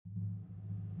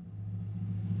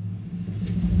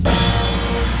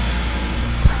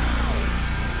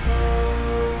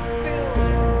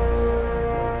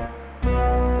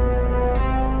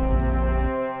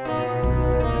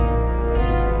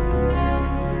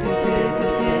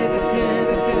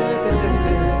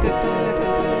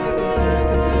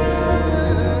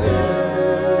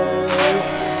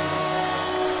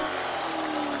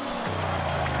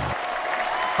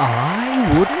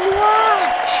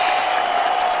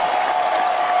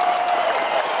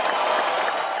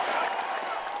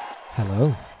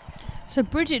Hello. So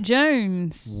Bridget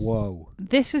Jones. Whoa.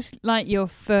 This is like your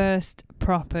first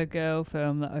proper girl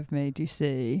film that I've made you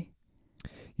see.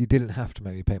 You didn't have to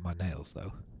make me paint my nails,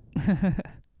 though.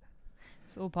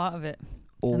 It's all part of it.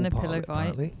 All And the part pillow of it,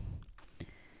 fight. apparently.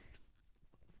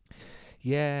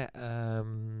 Yeah, I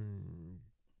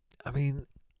mean,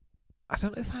 I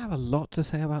don't know if I have a lot to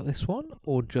say about this one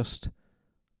or just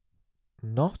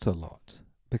not a lot,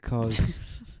 because...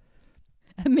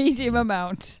 A medium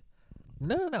amount.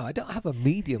 No, I don't have a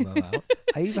medium amount.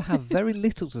 I either have very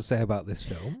little to say about this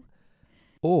film,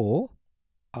 or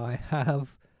I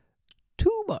have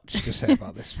too much to say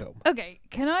about this film. Okay,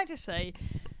 can I just say,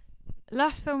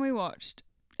 last film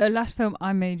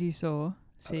I made you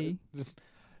see.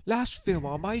 Last film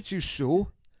I made you saw,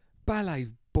 Ballet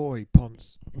Boy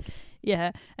Ponce.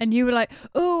 Yeah, and you were like,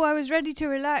 oh, I was ready to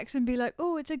relax and be like,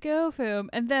 oh, it's a girl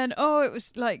film. And then, oh, it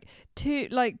was like too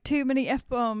many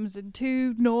F-bombs and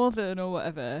too northern or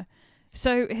whatever.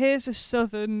 So here's a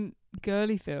southern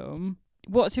girly film.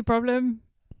 What's your problem?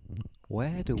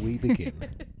 Where do we begin?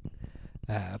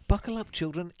 Buckle up,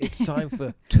 children. It's time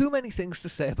for too many things to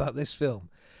say about this film.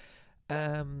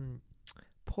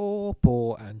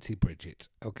 Poor Auntie Bridget.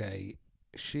 Okay.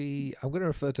 I'm going to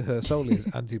refer to her solely as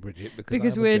Auntie Bridget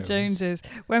because we're Jones. Joneses.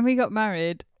 When we got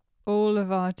married, all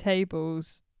of our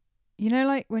tables, you know,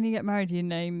 like when you get married, you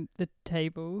name the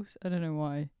tables. I don't know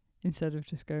why, instead of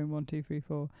just going 1, 2, 3,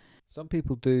 4. Some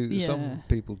people do. Yeah. Some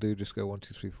people do just go 1,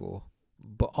 2, 3, 4.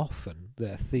 But often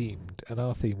they're themed, and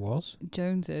our theme was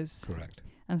Joneses. correct.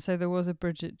 And so there was a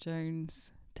Bridget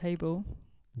Jones table.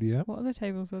 Yeah. What other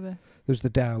tables were there? There's the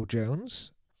Dow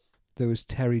Jones. There was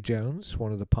Terry Jones,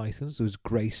 one of the Pythons. There was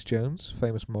Grace Jones,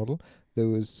 famous model. There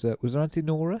was there Auntie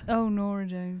Nora? Oh, Nora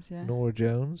Jones, yeah. Nora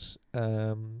Jones.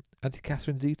 Auntie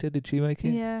Catherine Zeta, did she make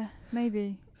it? Yeah,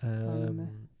 maybe. remember.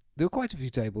 There were quite a few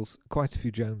tables, quite a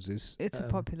few Joneses. It's a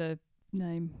popular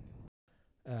name.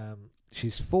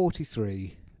 She's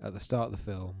 43 at the start of the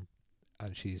film,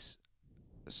 and she's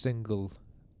single,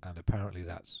 and apparently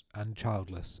and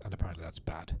childless, and apparently that's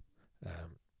bad.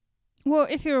 Well,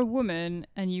 if you're a woman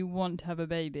and you want to have a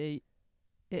baby,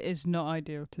 it is not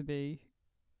ideal to be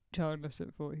childless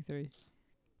at 43.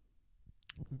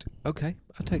 Okay,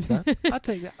 I'll take that. I'll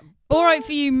take that. All right,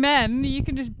 for you men, you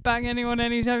can just bang anyone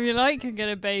anytime you like and get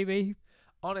a baby.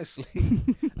 Honestly,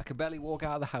 I can barely walk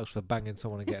out of the house for banging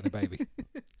someone and getting a baby.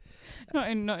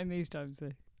 Not in these times,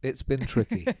 though. It's been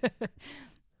tricky.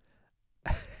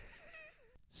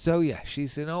 So yeah,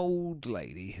 she's an old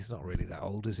lady. It's not really that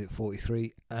old, is it?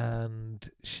 43, and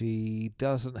she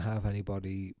doesn't have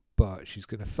anybody, but she's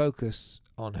going to focus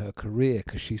on her career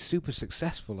because she's super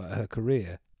successful at her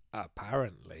career,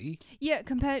 apparently. Yeah,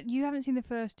 you haven't seen the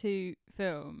first 2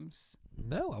 films.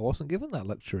 No, I wasn't given that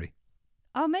luxury.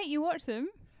 I'll make you watch them.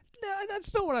 No,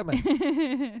 that's not what I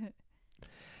meant.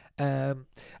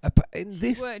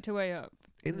 She's worked her way up.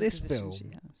 In this film,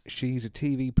 she's a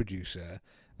TV producer,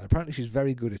 and apparently she's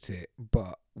very good at it,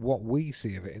 but what we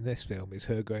see of it in this film is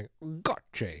her going,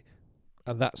 gotcha!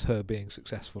 And that's her being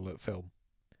successful at film.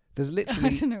 There's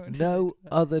literally no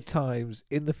other times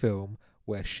in the film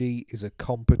where she is a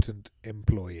competent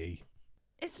employee.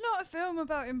 It's not a film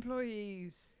about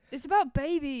employees. It's about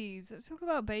babies. Let's talk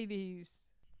about babies.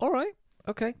 All right.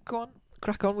 Okay, go on.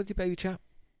 Crack on with your baby chat.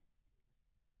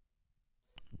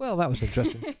 Well, that was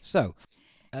interesting. So...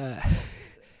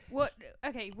 What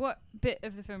bit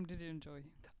of the film did you enjoy?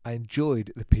 I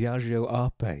enjoyed the Piaggio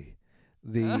Arpe,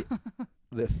 the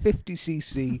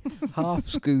 50cc half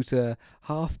scooter,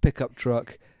 half pickup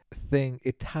truck thing,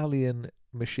 Italian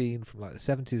machine from like the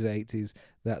 70s, 80s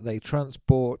that they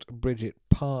transport Bridget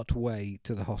part way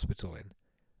to the hospital in.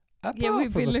 Yeah,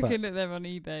 we've been looking at them on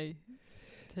eBay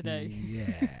today.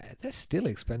 Yeah, they're still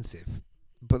expensive,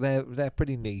 but they're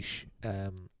pretty niche.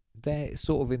 They're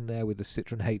sort of in there with the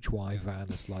Citroen HY van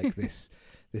as like this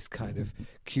kind of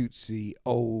cutesy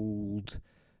old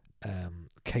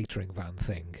catering van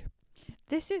thing.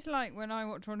 This is like when I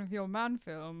watch one of your man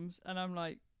films and I'm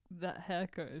like, that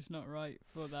haircut is not right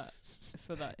for that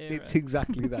era. It's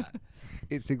exactly that.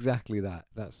 It's exactly that.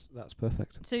 That's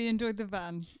perfect. So you enjoyed the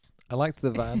van? I liked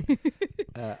the van.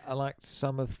 I liked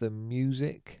some of the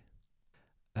music.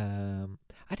 I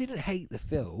didn't hate the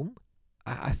film.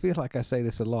 I feel like I say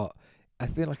this a lot. I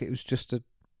feel like it was just it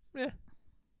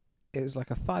was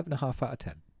like a 5.5 out of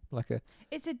 10.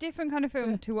 It's a different kind of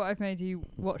film to what I've made you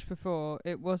watch before.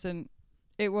 It wasn't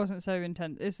so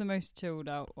intense. It's the most chilled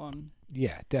out one.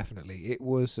 Yeah, definitely. It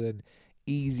was an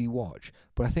easy watch.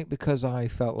 But I think because I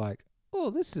felt like,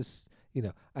 oh, this is,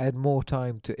 I had more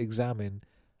time to examine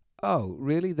oh,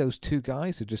 really? Those two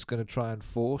guys are just going to try and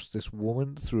force this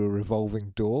woman through a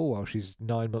revolving door while she's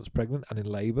 9 months pregnant and in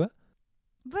labour?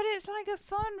 But it's like a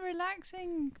fun,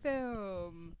 relaxing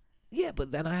film. Yeah,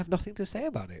 but then I have nothing to say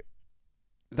about it.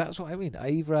 That's what I mean. I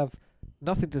either have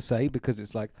nothing to say because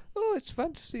it's like, oh, it's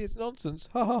fantasy, it's nonsense,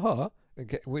 ha ha ha, in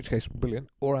which case, brilliant.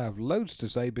 Or I have loads to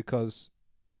say because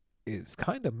it's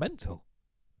kind of mental.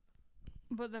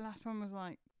 But the last one was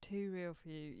like too real for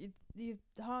you. You're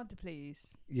hard to please.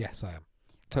 Yes, I am.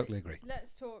 Totally agree.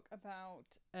 Let's talk about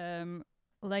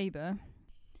Labour.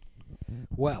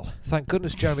 Well, thank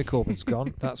goodness Jeremy Corbyn's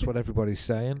gone. That's what everybody's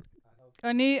saying.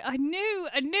 I knew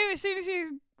as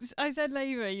soon as I said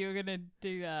Labour, you were going to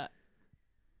do that.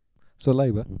 So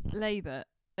Labour. Labour.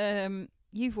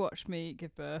 You've watched me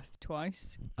give birth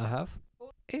twice. I have.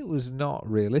 It was not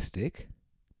realistic,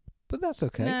 but that's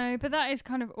okay. No, but that is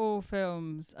kind of all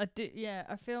films. I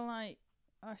feel like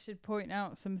I should point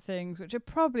out some things which are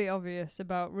probably obvious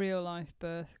about real life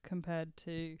birth compared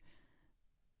to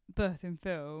birth in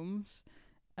films.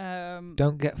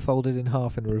 Don't get folded in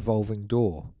half in a revolving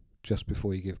door just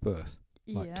before you give birth.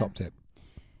 Top tip.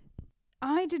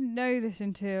 I didn't know this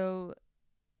until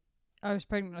I was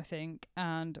pregnant, I think,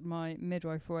 and my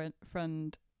midwife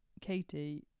friend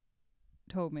Katie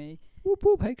told me. Whoop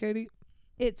whoop, hey Katie.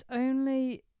 It's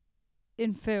only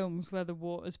in films where the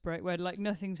waters break, where like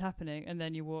nothing's happening and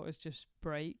then your waters just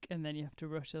break and then you have to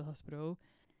rush to the hospital.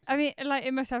 I mean, like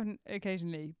it must happen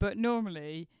occasionally, but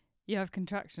normally you have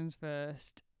contractions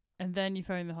first and then you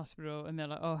phone the hospital and they're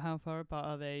like, oh, how far apart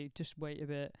are they? Just wait a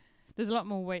bit. There's a lot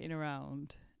more waiting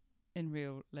around in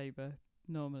real labour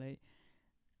normally.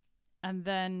 And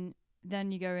then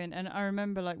you go in, and I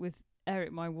remember like with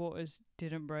Eric, my waters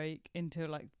didn't break until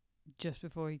like just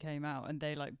before he came out, and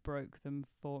they like broke them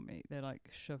for me. They like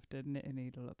shoved a knitting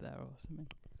needle up there or something.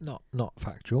 Not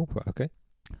factual, but okay.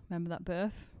 Remember that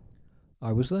birth?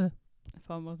 I was there.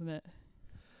 Fun, wasn't it?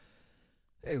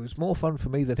 It was more fun for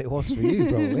me than it was for you,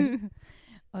 probably.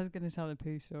 I was going to tell the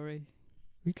poo story.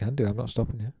 You can do. I'm not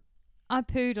stopping you. I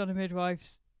pooed on a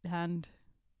midwife's hand.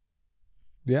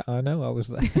 Yeah, I know. I was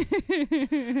there.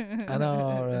 And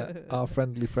our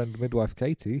friendly friend midwife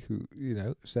Katie, who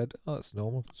said, "Oh, that's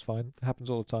normal. It's fine. It happens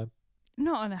all the time."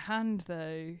 Not on a hand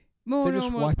though. More they normal,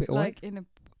 just wipe it away. Like in a.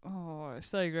 Oh, it's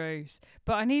so gross.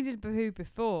 But I needed poo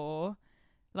before,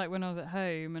 like when I was at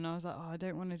home, and I was like, oh, I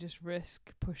don't want to just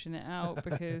risk pushing it out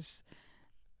because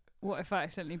what if I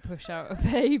accidentally push out a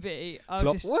baby?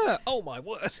 Oh my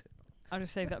word! I'll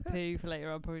just save that poo for later.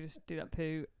 I'll probably just do that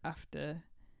poo after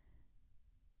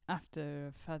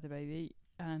I've had the baby,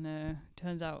 and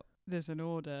turns out there's an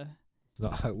order.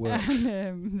 Not how it works.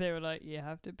 And they were like, you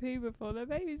have to poo before the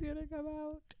baby's gonna come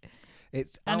out.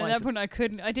 At that point I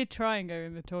couldn't. I did try and go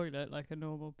in the toilet like a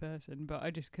normal person, but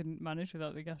I just couldn't manage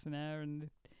without the gas and air and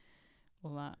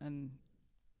all that. And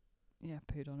yeah,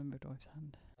 pooed on a midwife's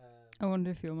hand. I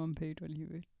wonder if your mum pooed when you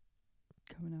were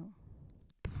coming out.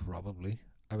 Probably.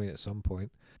 I mean, at some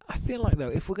point. I feel like though,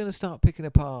 if we're going to start picking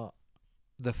apart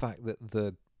the fact that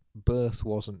the birth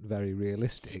wasn't very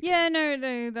realistic. Yeah,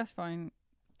 no, that's fine.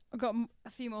 I've got a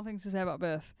few more things to say about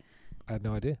birth. I had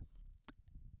no idea.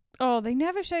 Oh, they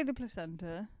never show the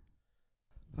placenta.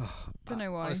 Don't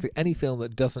know why. Honestly, any film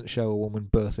that doesn't show a woman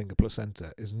birthing a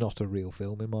placenta is not a real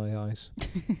film in my eyes.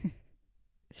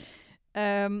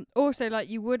 Also, like,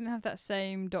 you wouldn't have that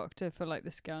same doctor for like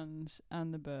the scans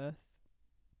and the birth.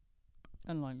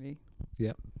 Unlikely.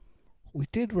 Yeah. We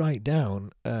did write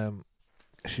down,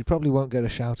 she probably won't get a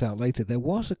shout out later, there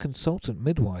was a consultant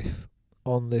midwife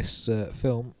on this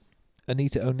film,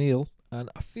 Anita O'Neill, and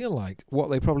I feel like what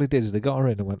they probably did is they got her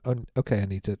in and went, okay,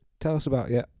 Anita, tell us about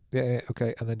yeah,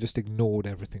 okay, and then just ignored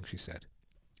everything she said.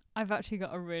 I've actually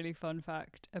got a really fun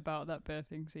fact about that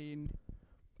birthing scene.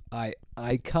 I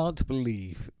can't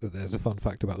believe that there's a fun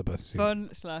fact about the birthing scene.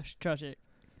 Fun/tragic.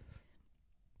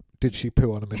 Did she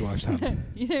poo on a midwife's hand?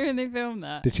 You know when they filmed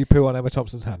that? Did she poo on Emma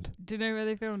Thompson's hand? Do you know where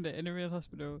they filmed it? In a real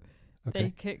hospital. Okay. They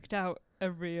kicked out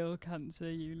a real cancer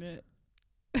unit.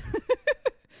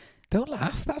 Don't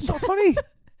laugh. That's not funny.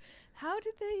 How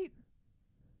did they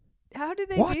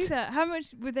What? do that? How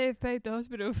much would they have paid the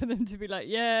hospital for them to be like,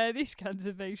 yeah, these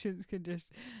cancer patients can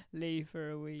just leave for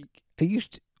a week? Are you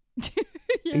Yeah.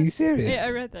 Are you serious? Yeah,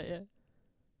 I read that, yeah.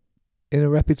 In a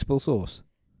reputable source?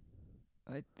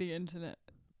 The internet.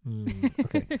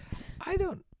 Okay. I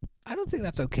don't think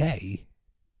that's okay.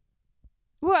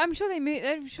 Well, I'm sure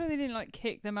I'm sure they didn't like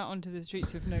kick them out onto the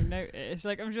streets with no notice.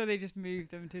 Like, I'm sure they just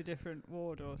moved them to a different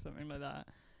ward or something like that.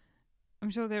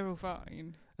 I'm sure they're all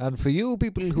fine. And for you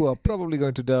people who are probably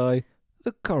going to die,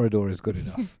 the corridor is good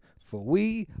enough. For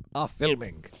we are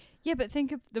filming. Yeah, but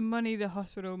think of the money the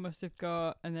hospital must have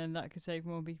got, and then that could save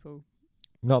more people.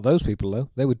 Not those people, though.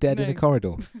 They were dead in a No.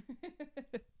 corridor.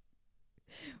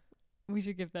 We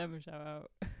should give them a shout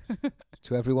out.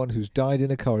 To everyone who's died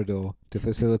in a corridor to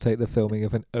facilitate the filming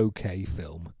of an okay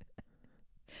film.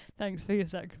 Thanks for your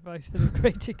sacrifice for the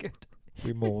greater good.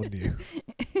 We mourn you.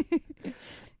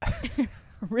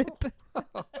 Rip.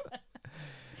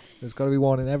 There's got to be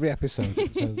one in every episode,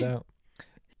 it turns out.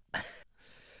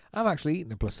 I've actually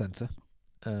eaten a placenta.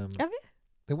 Have you?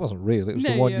 It wasn't real. It was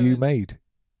No, the one you you haven't. made.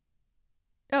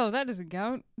 Oh, that doesn't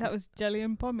count. That was jelly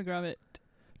and pomegranate.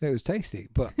 It was tasty,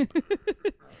 but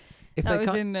if That they was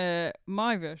can't, in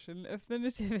my version of the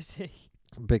nativity.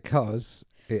 because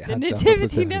it The had to have a nativity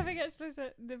placenta. never gets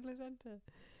the placenta.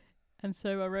 And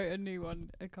so I wrote a new one,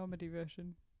 a comedy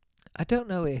version. I don't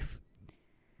know if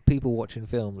people watching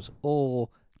films or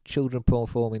children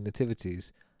performing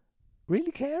nativities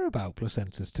really care about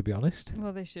placentas, to be honest.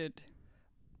 Well, they should.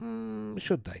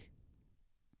 Should they?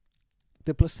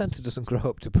 The placenta doesn't grow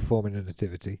up to perform in a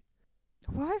nativity.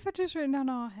 Why have I just written down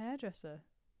our hairdresser?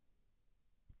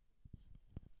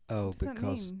 Oh, What does that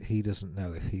because mean? he doesn't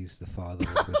know if he's the father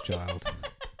of his child.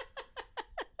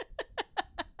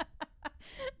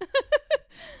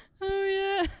 Oh,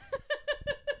 yeah.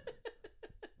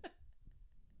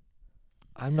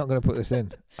 I'm not going to put this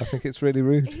in. I think it's really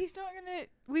rude. He's not going to...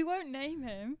 We won't name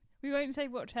him. We won't say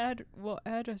what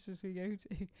hairdressers we go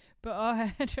to. But our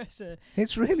hairdresser...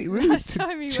 It's really rude Last to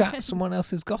time he chat went- someone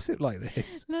else's gossip like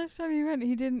this. Last time he went,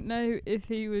 he didn't know if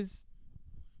he was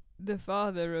the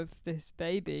father of this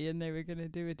baby and they were going to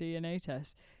do a DNA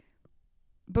test.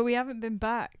 But we haven't been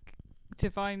back to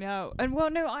find out. And, well,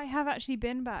 no, I have actually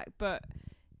been back, but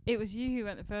it was you who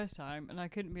went the first time, and I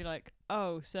couldn't be like,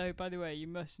 oh, so, by the way, you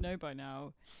must know by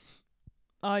now,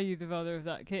 are you the father of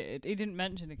that kid? He didn't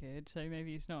mention a kid, so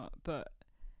maybe he's not, but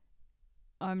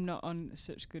I'm not on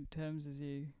such good terms as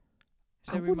you.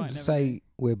 So I we might wouldn't never say know.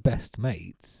 we're best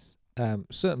mates.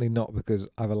 Certainly not because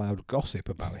I've allowed gossip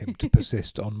about him to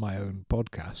persist on my own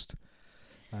podcast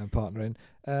I'm partnering.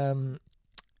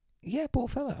 Yeah, poor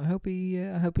fella. I hope he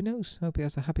knows. I hope he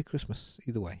has a happy Christmas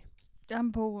either way.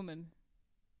 Damn poor woman.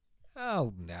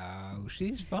 Oh no,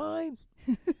 she's fine.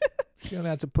 She only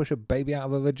had to push a baby out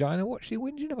of her vagina. What's she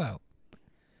whinging about?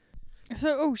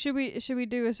 So, should we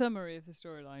do a summary of the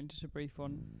storyline, just a brief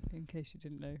one, in case you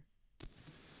didn't know?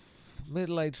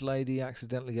 Middle-aged lady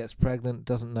accidentally gets pregnant,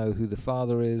 doesn't know who the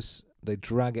father is. They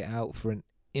drag it out for an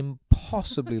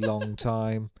impossibly long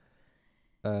time.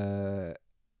 Also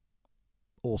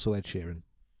Ed Sheeran.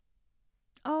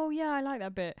 Oh yeah, I like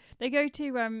that bit. They go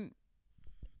to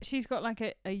she's got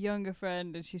like a younger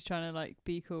friend, and she's trying to like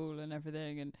be cool and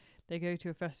everything, and they go to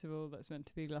a festival that's meant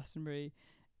to be Glastonbury,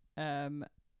 and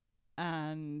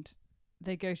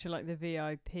they go to like the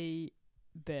VIP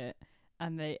bit,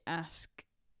 and they ask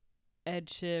Ed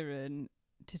Sheeran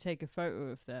to take a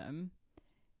photo of them,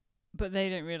 but they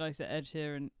don't realise that Ed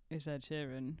Sheeran is Ed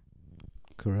Sheeran.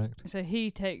 Correct. So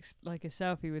he takes like a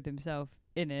selfie with himself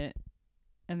in it,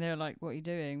 and they're like, what are you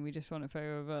doing? We just want a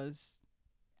photo of us.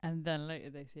 And then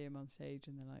later they see him on stage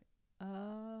and they're like,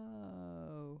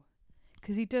 oh.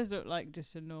 Because he does look like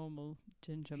just a normal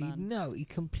ginger man. No, he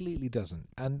completely doesn't.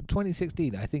 And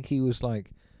 2016, I think he was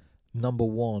like number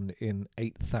one in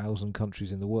 8,000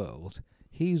 countries in the world.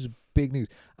 He's big news.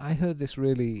 I heard this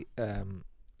really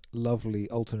lovely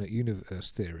alternate universe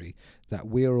theory that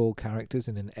we're all characters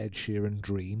in an Ed Sheeran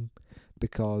dream,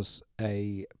 because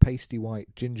a pasty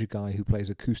white ginger guy who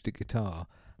plays acoustic guitar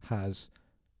has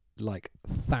like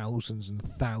thousands and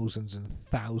thousands and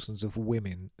thousands of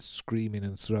women screaming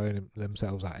and throwing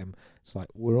themselves at him. It's like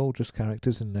we're all just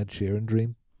characters in an Ed Sheeran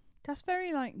dream. That's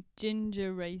very like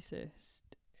ginger racist.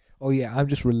 Oh yeah, I'm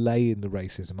just relaying the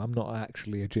racism. I'm not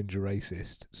actually a ginger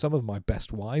racist. Some of my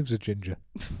best wives are ginger.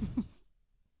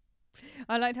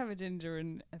 I like to have a ginger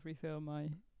in every film I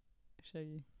show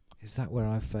you. Is that where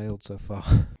I've failed so far?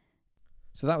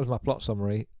 So that was my plot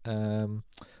summary.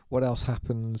 What else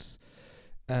happens?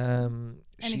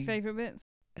 Any favourite bits?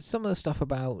 Some of the stuff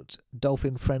about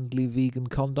dolphin-friendly vegan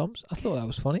condoms. I thought that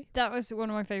was funny. That was one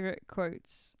of my favourite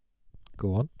quotes.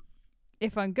 Go on.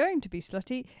 If I'm going to be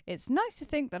slutty, it's nice to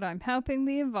think that I'm helping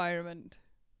the environment.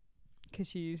 Because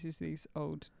she uses these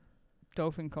old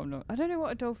dolphin condoms. I don't know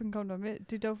what a dolphin condom is.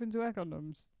 Do dolphins wear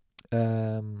condoms?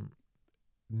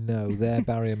 No, their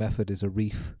barrier method is a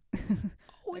reef.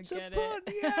 Oh, I it's a get pun,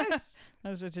 it. yes! That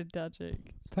was such a dad joke.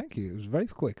 Thank you. It was very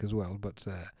quick as well, but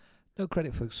no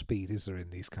credit for speed, is there, in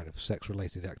these kind of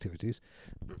sex-related activities?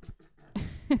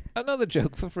 Another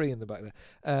joke for free in the back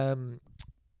there.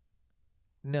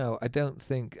 No, I don't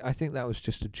think... I think that was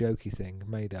just a jokey thing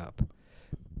made up.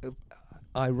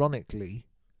 ironically,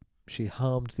 she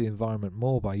harmed the environment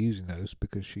more by using those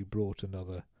because she brought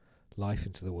another life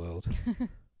into the world,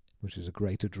 which is a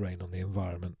greater drain on the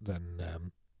environment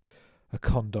than a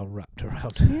condom wrapped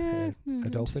around a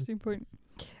dolphin. Interesting point.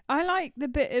 I like the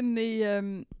bit in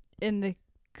the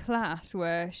class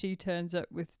where she turns up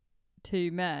with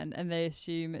two men and they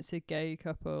assume it's a gay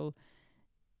couple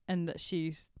and that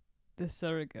she's the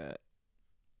surrogate,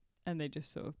 and they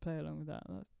just sort of play along with that.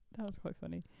 That was quite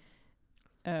funny.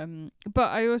 But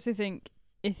I also think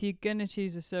if you're gonna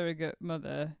choose a surrogate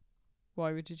mother,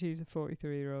 why would you choose a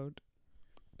 43-year-old?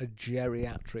 A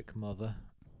geriatric mother.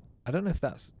 I don't know if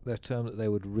that's the term that they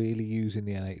would really use in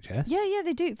the NHS. Yeah,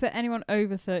 they do for anyone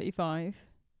over 35.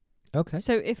 Okay.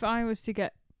 So if I was to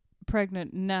get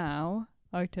pregnant now,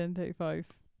 I turn 35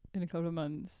 in a couple of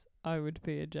months, I would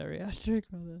be a geriatric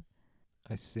mother.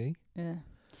 I see. Yeah.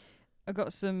 I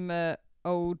got some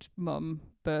old mum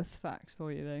birth facts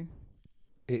for you, though.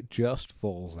 It just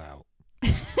falls out.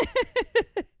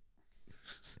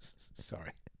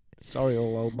 Sorry,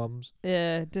 all old mums.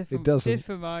 Yeah, different. It doesn't. Did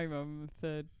for my mum.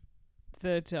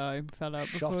 Third time fell out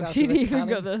Shot before out she'd of a even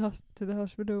got cannon. to the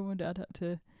hospital. My dad had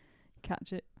to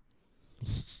catch it.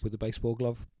 With a baseball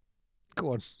glove.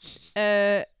 Go on.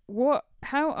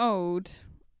 How old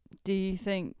do you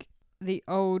think the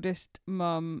oldest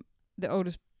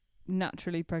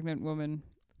naturally pregnant woman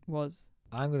was?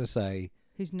 I'm going to say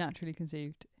Who's naturally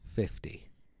conceived? 50.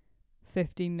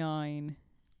 59.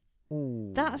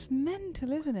 Ooh. That's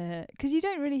mental, isn't it? Because you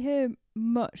don't really hear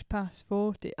much past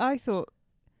 40. I thought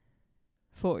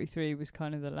 43 was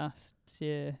kind of the last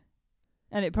year.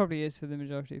 And it probably is for the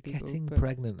majority of people. Getting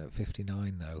pregnant at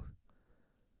 59, though.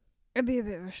 It'd be a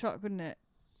bit of a shock, wouldn't it?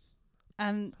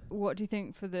 And what do you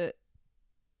think for the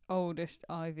oldest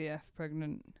IVF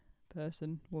pregnant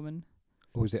woman?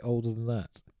 Or is it older than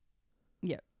that?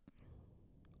 Yep.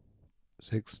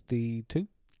 62?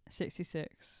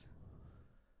 66.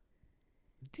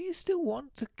 Do you still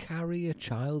want to carry a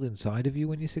child inside of you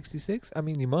when you're 66? I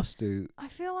mean, you must do. I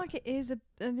feel like it is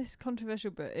and this is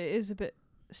controversial, but it is a bit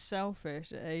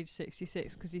selfish at age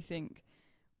 66 because you think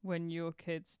when your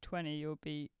kid's 20, you'll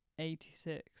be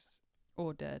 86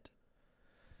 or dead.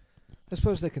 I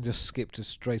suppose they can just skip to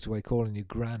straight away calling you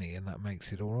granny and that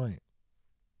makes it all right.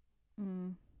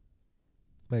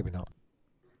 Maybe not.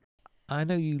 I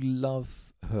know you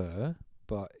love her,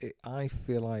 but I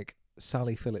feel like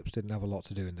Sally Phillips didn't have a lot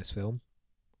to do in this film.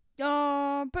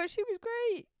 Oh, but she was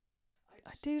great.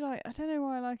 I don't know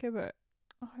why I like her, but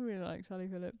I really like Sally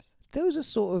Phillips. There was a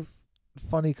sort of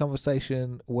funny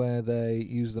conversation where they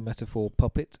use the metaphor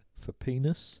puppet for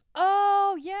penis.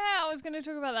 Oh, yeah, I was going to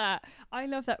talk about that. I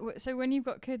love that. So when you've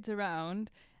got kids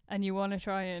around and you want to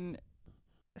try and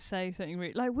say something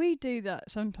really... Like, we do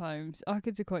that sometimes. Our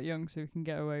kids are quite young, so we can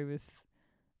get away with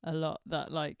a lot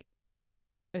that, like,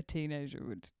 a teenager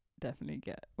would definitely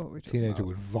get what we're talking Teenager about.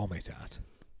 would vomit at.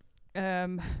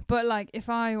 But, like, if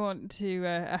I want to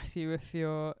ask you if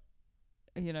you're,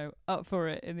 up for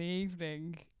it in the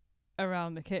evening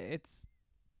around the kids,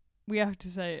 we have to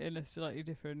say it in a slightly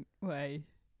different way.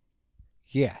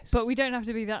 Yes. But we don't have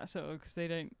to be that sort of, because they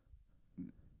don't...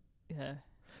 Yeah.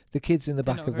 The kids in the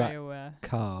back of that aware.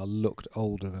 car looked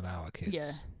older than our kids.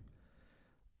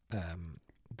 Yeah.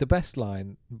 The best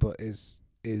line, but is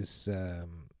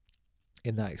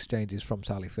in that exchange is from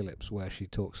Sally Phillips, where she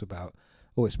talks about,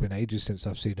 it's been ages since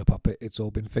I've seen a puppet. It's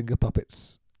all been finger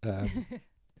puppets.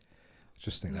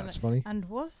 Just think that's funny. And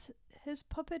was his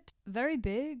puppet very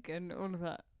big and all of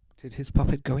that? Did his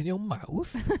puppet go in your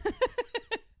mouth?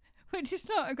 Which is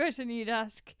not a question you'd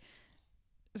ask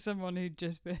someone who'd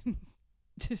just been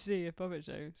to see a puppet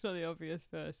show. It's not the obvious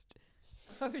first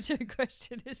puppet show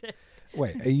question, is it?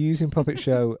 Wait, are you using puppet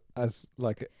show as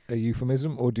like a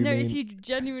euphemism, or do you mean... No, if you'd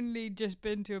genuinely just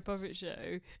been to a puppet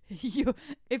show,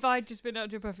 if I'd just been out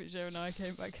to a puppet show and I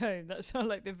came back home, that's not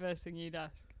like the first thing you'd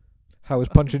ask. How was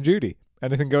Punch and Judy?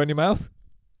 Anything go in your mouth?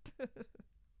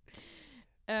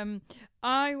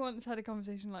 I once had a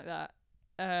conversation like that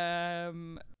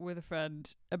with a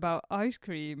friend about ice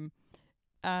cream,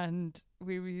 and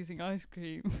we were using ice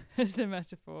cream as the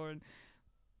metaphor,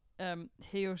 and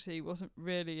he or she wasn't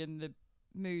really in the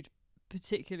mood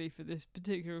particularly for this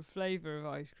particular flavour of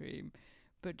ice cream,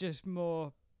 but just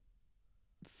more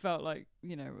felt like,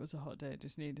 it was a hot day,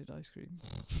 just needed ice cream.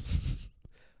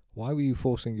 Why were you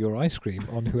forcing your ice cream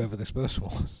on whoever this person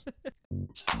was?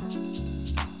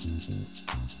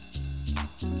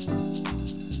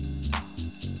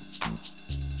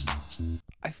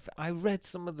 I read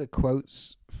some of the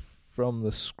quotes from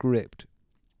the script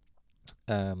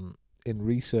in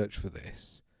research for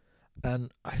this,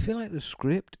 and I feel like the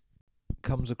script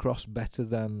comes across better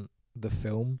than the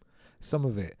film. Some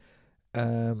of it,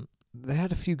 they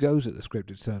had a few goes at the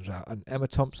script, it turns out, and Emma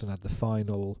Thompson had the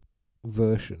final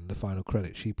version, the final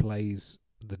credit. She plays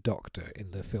the Doctor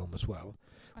in the film as well,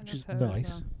 which is nice.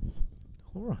 Well.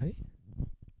 All right,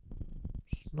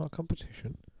 it's not a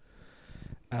competition.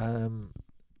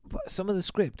 But some of the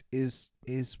script is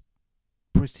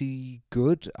pretty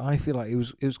good. I feel like it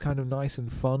was kind of nice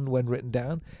and fun when written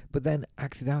down, but then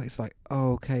acted out, it's like,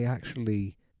 oh, okay,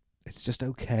 actually, it's just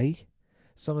okay.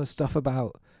 Some of the stuff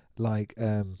about, like,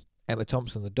 Emma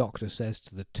Thompson, the Doctor, says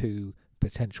to the two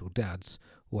potential dads,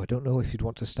 I don't know if you'd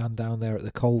want to stand down there at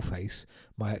the coalface.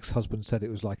 My ex-husband said it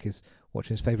was like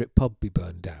watching his favourite pub be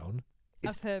burned down.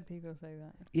 I've heard people say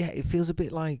that. Yeah, it feels a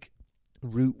bit like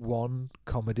Route 1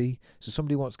 comedy. So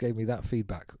somebody once gave me that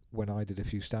feedback when I did a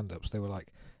few stand-ups. They were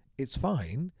like, it's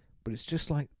fine, but it's just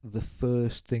like the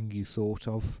first thing you thought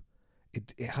of.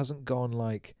 It hasn't gone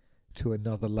like to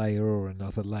another layer or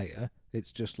another layer.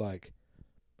 It's just like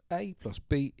A plus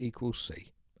B equals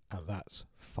C, and that's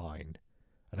fine.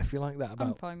 And I feel like that about...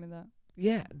 I'm fine with that.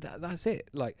 Yeah, that's it.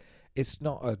 Like, it's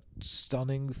not a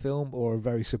stunning film or a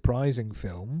very surprising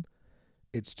film.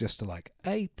 It's just like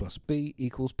A plus B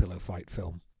equals pillow fight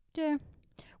film. Yeah.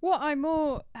 What I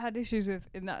more had issues with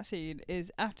in that scene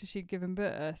is after she'd given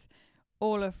birth,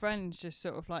 all her friends just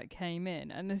sort of like came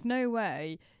in, and there's no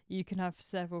way you can have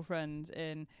several friends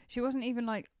in. She wasn't even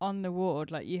like on the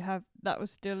ward. Like that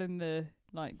was still in the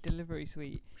like delivery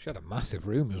suite. She had a massive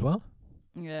room as well.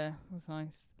 Yeah, it was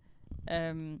nice.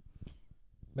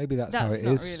 Maybe that's how it is.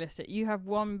 That's not realistic. You have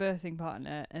one birthing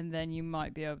partner, and then you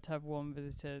might be able to have one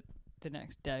visitor the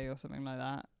next day or something like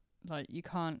that. Like,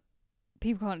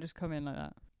 people can't just come in like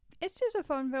that. It's just a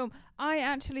fun film. I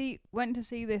actually went to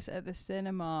see this at the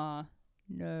cinema.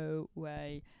 No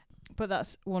way. But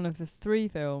that's one of the 3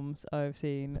 films I've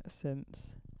seen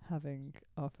since having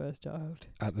our first child.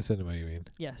 At the cinema, you mean?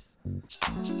 Yes.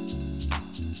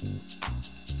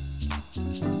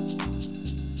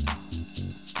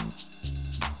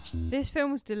 This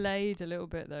film was delayed a little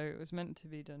bit, though. It was meant to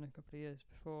be done a couple of years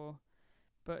before.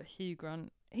 But Hugh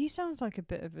Grant, he sounds like a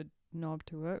bit of a knob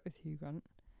to work with, Hugh Grant.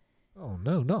 Oh,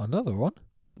 no, not another one.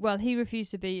 Well, he refused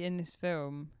to be in this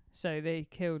film, so they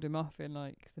killed him off in,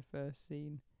 like, the first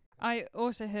scene. I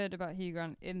also heard about Hugh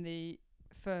Grant in the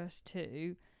first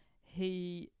 2.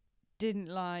 He didn't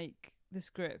like the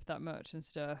script that much and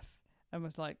stuff, and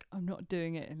was like, I'm not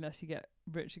doing it unless you get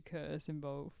Richard Curtis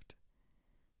involved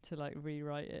to, like,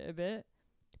 rewrite it a bit.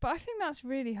 But I think that's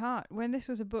really hard. When this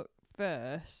was a book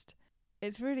first,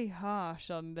 it's really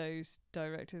harsh on those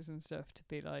directors and stuff to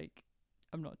be like,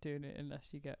 I'm not doing it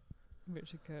unless you get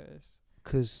Richard Curtis.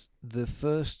 Because the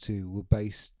first 2 were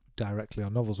based directly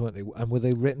on novels, weren't they? And were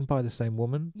they written by the same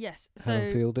woman? Yes.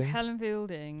 Helen Fielding? Helen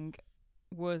Fielding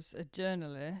was a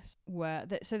journalist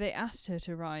so they asked her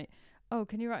to write,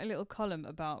 can you write a little column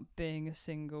about being a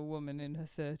single woman in her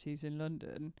 30s in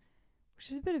London? Which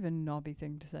is a bit of a knobby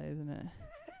thing to say, isn't it?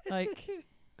 Like...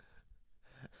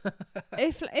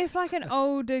 if like an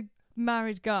older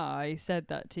married guy said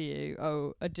that to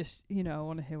you, I just, I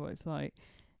want to hear what it's like,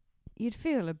 you'd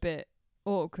feel a bit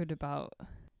awkward about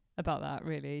that,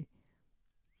 really.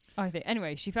 I think.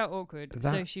 Anyway, she felt awkward,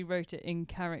 so she wrote it in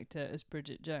character as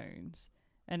Bridget Jones,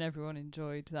 and everyone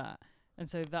enjoyed that. And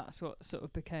so that's what sort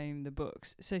of became the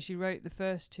books. So she wrote the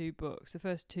first 2 books. The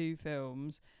first 2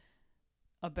 films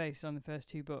are based on the first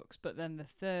 2 books, but then the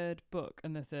third book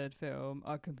and the third film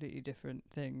are completely different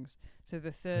things. So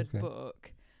the third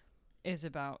book is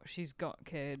about, she's got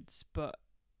kids, but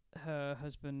her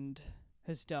husband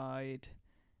has died,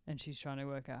 and she's trying to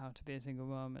work out how to be a single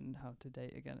mum and how to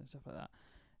date again and stuff like that.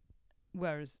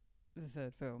 Whereas the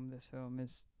third film, this film,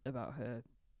 is about her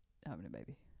having a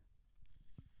baby.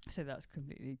 So that's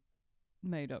completely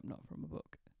made up, not from a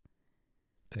book.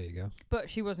 There you go. But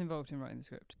she was involved in writing the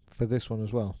script. For this one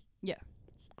as well? Yeah.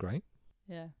 Great.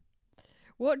 Yeah.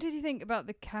 What did you think about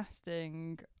the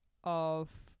casting of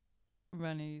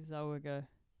Renée Zellweger?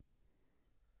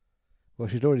 Well,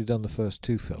 she'd already done the first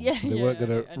 2 films, so they weren't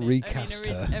going to recast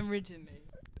her. Originally.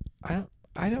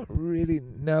 I don't really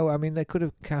know. I mean, they could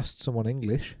have cast someone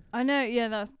English. I know, yeah,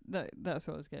 that's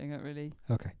what I was getting at, really.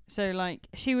 Okay. So, like,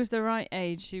 she was the right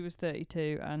age. She was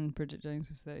 32, and Bridget Jones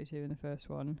was 32 in the first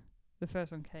one. The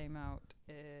first one came out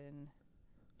in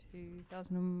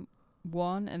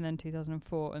 2001, and then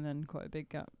 2004, and then quite a big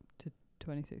gap to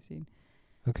 2016.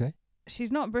 Okay.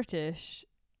 She's not British,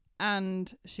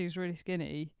 and she was really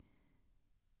skinny,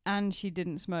 and she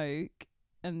didn't smoke,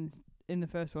 and in the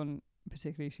first one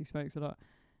particularly she smokes a lot.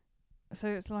 So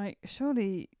it's like,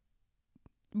 surely,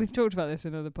 we've talked about this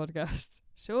in other podcasts,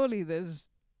 surely there's,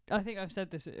 I think I've said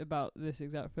this about this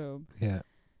exact film. Yeah.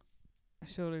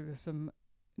 surely there's some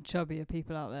chubbier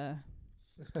people out there.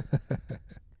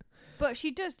 But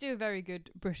she does do a very good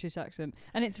British accent.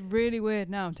 And it's really weird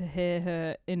now to hear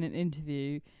her in an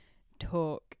interview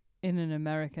talk in an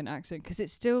American accent, because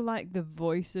it's still like the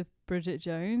voice of Bridget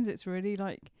Jones. It's really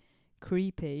like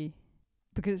creepy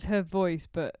because it's her voice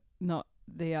but not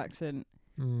the accent.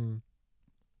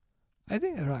 I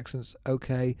think her accent's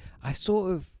okay. I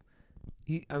sort of,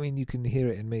 I mean, you can hear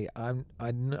it in me. I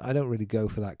don't really go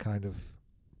for that kind of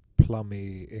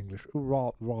plummy English.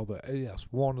 Rather, yes,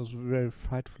 one is very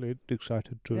frightfully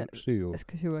excited to see you. It's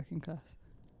because you're working class.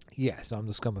 Yes, I'm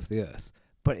the scum of the earth.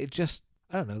 But it just,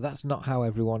 I don't know, that's not how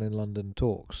everyone in London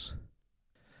talks.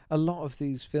 A lot of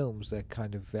these films, they're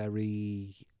kind of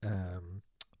very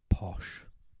posh.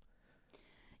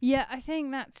 Yeah, I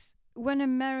think that's when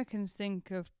Americans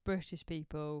think of British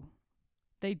people,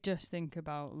 they just think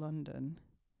about London.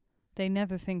 They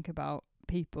never think about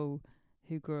people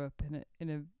who grew up in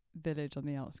a village on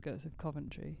the outskirts of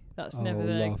Coventry. That's never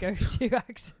their go-to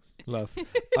accent. Love,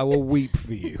 I will weep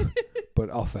for you, but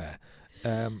off air.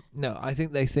 No, I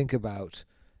think they think about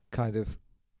kind of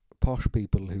posh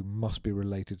people who must be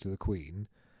related to the Queen,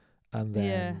 and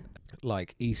then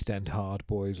like East End hard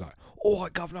boys like, oh,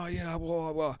 governor, you know,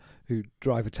 blah, blah, who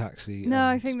drive a taxi. No,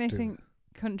 I think they think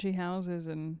country houses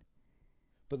and.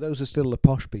 But those are still the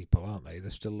posh people, aren't they? They're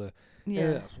still the.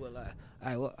 Yeah. Yes, well,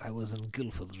 I was in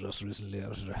Guildford just recently. I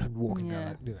was walking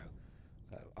down, you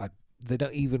know. They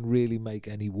don't even really make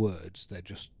any words.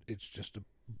 It's just a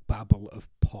babble of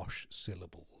posh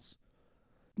syllables.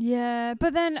 Yeah,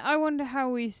 but then I wonder how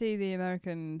we see the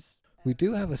Americans. We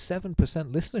do have a 7%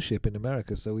 listenership in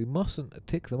America, so we mustn't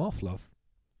tick them off, love.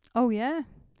 Oh yeah,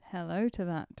 hello to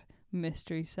that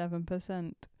mystery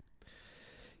 7%.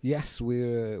 Yes,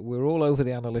 we're all over the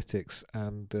analytics,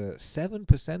 and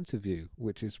 7% of you,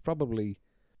 which is probably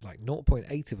like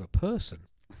 0.8 of a person,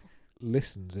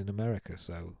 listens in America.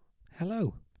 So,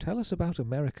 hello, tell us about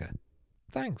America.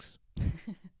 Thanks.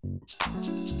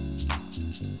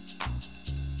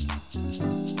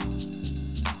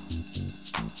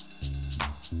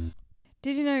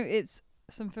 Did you know it's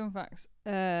some film facts?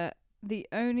 The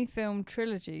only film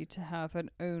trilogy to have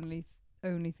an only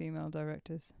female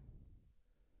directors.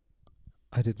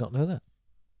 I did not know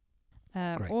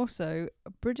that. Great. Also,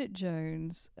 Bridget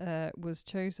Jones was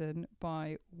chosen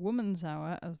by Woman's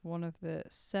Hour as one of the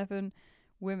 7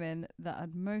 women that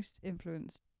had most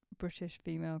influenced British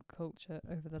female culture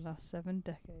over the last 7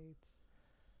 decades.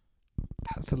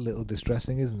 That's a little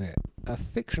distressing, isn't it? A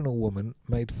fictional woman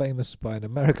made famous by an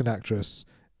American actress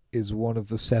is one of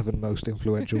the 7 most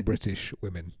influential British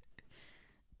women.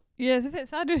 Yeah, it's a bit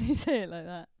sad when you say it like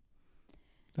that.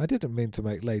 I didn't mean to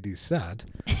make ladies sad.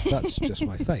 That's just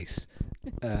my face.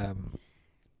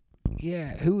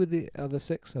 Yeah, who were the other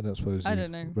 6? I don't suppose I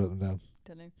don't know. Wrote them down.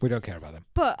 Don't know. We don't care about them.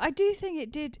 But I do think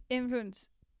it did influence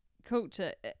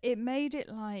culture. It made it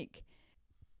like,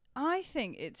 I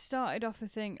think it started off a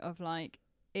thing of like,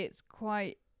 it's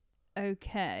quite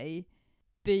okay,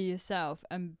 be yourself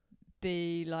and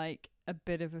be like a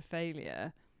bit of a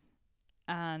failure,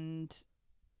 and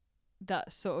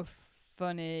that's sort of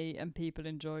funny and people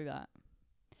enjoy that.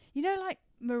 You know, like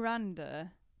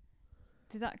Miranda,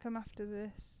 did that come after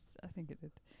this? I think it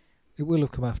did. It will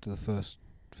have come after the first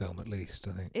film, at least,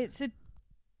 I think.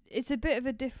 It's a bit of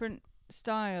a different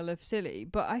style of silly,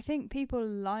 but I think people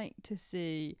like to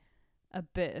see a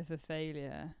bit of a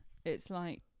failure. It's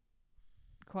like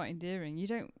quite endearing. You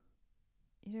don't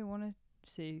want to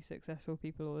see successful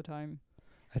people all the time.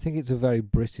 I think it's a very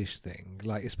British thing,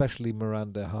 like especially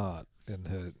Miranda Hart in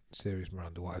her series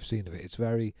Miranda, what I've seen of it. It's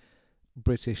very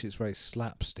British, it's very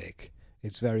slapstick.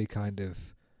 It's very kind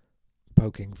of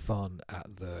poking fun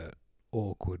at the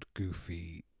awkward,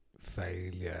 goofy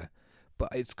failure, but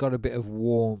it's got a bit of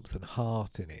warmth and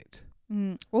heart in it.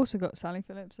 Also got Sally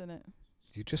Phillips in it.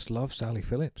 You just love Sally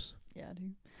Phillips. Yeah, I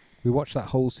do. We watched that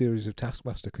whole series of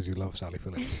Taskmaster because you love Sally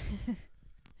Phillips.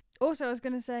 Also, I was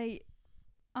going to say,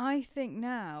 I think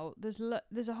now there's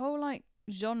a whole like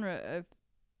genre of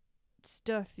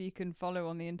stuff you can follow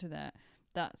on the internet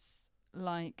that's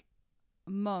like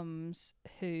mums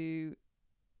who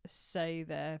say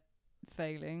their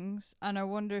failings, and I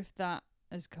wonder if that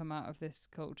has come out of this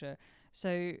culture.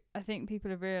 So I think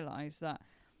people have realised that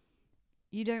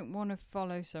you don't want to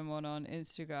follow someone on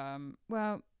Instagram.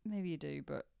 Well, maybe you do,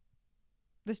 but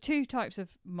there's 2 types of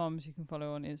mums you can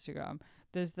follow on Instagram.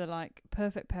 There's the like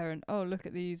perfect parent. Oh, look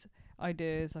at these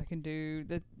ideas I can do.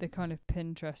 The kind of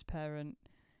Pinterest parent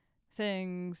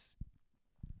things.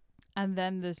 And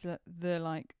then there's the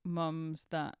like mums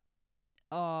that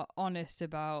are honest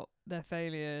about their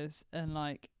failures and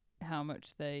like how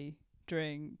much they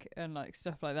drink and like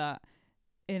stuff like that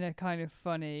in a kind of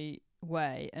funny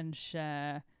way and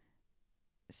share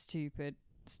stupid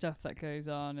stuff that goes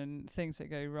on and things that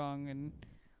go wrong and,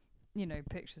 you know,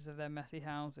 pictures of their messy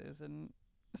houses and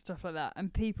stuff like that.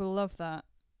 And people love that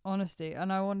honesty.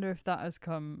 And I wonder if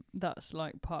that's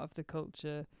like part of the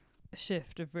culture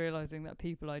shift of realising that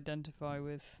people identify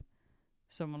with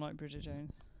someone like Bridget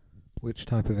Jones. Which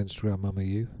type of Instagram mum are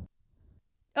you?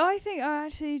 I think I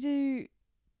actually do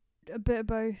a bit of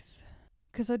both,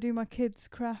 because I do my kids'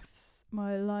 crafts,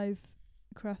 my live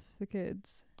crafts for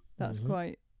kids. That's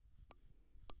quite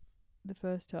the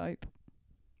first type.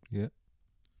 Yeah.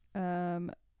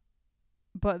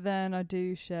 But then I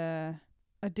do try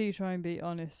and be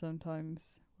honest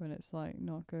sometimes when it's like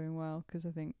not going well, because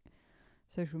I think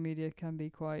social media can be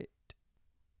quite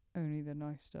only the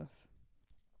nice stuff.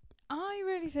 I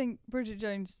really think Bridget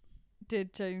Jones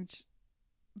did change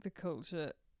the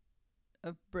culture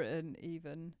of Britain,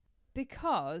 even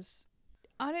because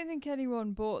I don't think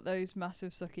anyone bought those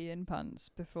massive sucky in pants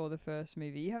before the first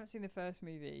movie. You haven't seen the first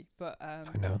movie, but I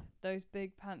know. Those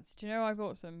big pants. Do you know I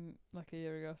bought some like a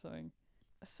year ago or something?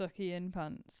 Sucky in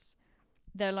pants.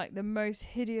 They're like the most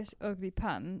hideous, ugly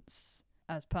pants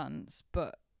as pants,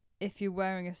 but if you're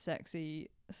wearing a sexy,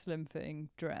 slim-fitting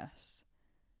dress,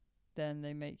 then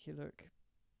they make you look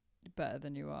better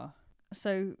than you are.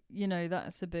 So, you know,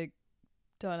 that's a big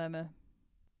dilemma.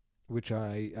 Which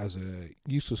I, as a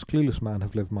useless, clueless man,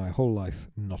 have lived my whole life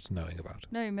not knowing about.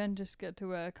 No, men just get to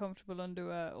wear comfortable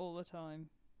underwear all the time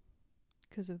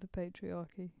because of the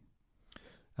patriarchy.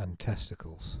 And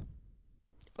testicles.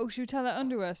 Oh, should we tell that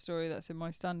underwear story that's in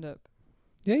my stand-up?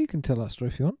 Yeah, you can tell that story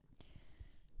if you want.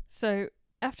 So,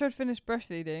 after I'd finished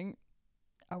breastfeeding,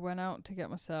 I went out to get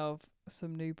myself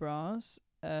some new bras.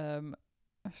 Shall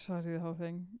I do the whole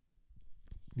thing?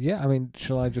 Yeah, I mean,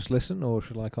 shall I just listen or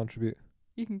shall I contribute?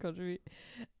 You can contribute.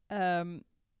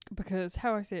 Because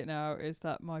how I see it now is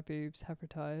that my boobs have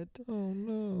retired. Oh,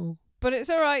 no. But it's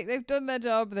alright, they've done their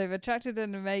job, they've attracted a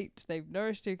mate, they've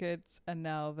nourished 2 kids, and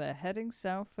now they're heading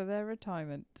south for their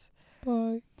retirement.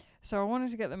 Bye. So I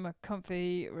wanted to get them a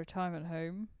comfy retirement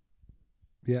home.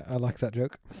 Yeah, I like that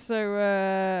joke.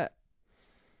 So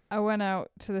I went out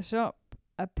to the shop,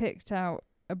 I picked out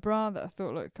a bra that I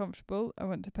thought looked comfortable, I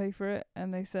went to pay for it,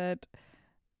 and they said,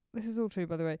 this is all true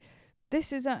by the way,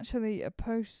 this is actually a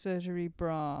post-surgery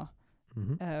bra.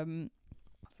 Mm-hmm.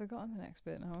 I've forgotten the next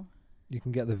bit now. You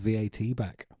can get the VAT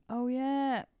back. Oh,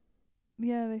 yeah.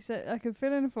 Yeah, they said I could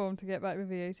fill in a form to get back the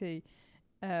VAT.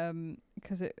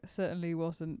 Because it certainly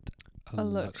wasn't a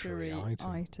luxury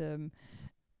item.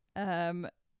 Now,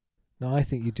 I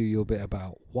think you do your bit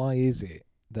about why is it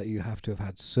that you have to have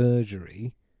had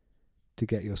surgery to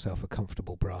get yourself a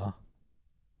comfortable bra?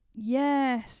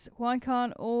 Yes. Why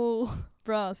can't all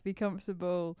bras be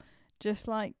comfortable? Just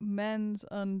like men's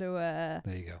underwear.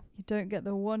 There you go. You don't get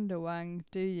the wonder wang,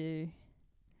 do you?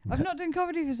 I've not done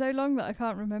comedy for so long that I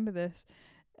can't remember this.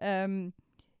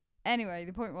 Anyway,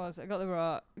 the point was, I got the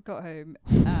bra, got home,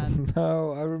 and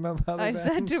no, I remember how I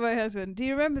said to my husband, do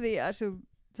you remember the actual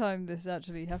time this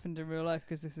actually happened in real life?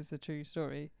 Because this is a true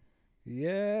story.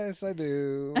 Yes, I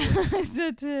do. I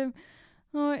said to him,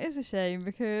 oh, it is a shame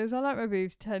because I liked my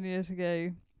boobs 10 years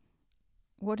ago.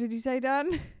 What did you say,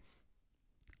 Dan?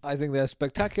 I think they're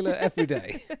spectacular every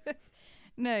day.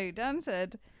 No, Dan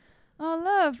said, oh,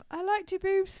 love, I liked your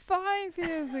boobs 5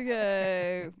 years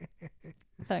ago.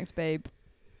 Thanks, babe.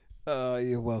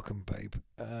 You're welcome, babe.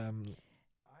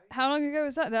 How long ago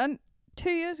was that, Dan?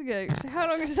 2 years ago. So how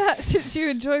long is that since you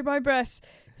enjoyed my breasts?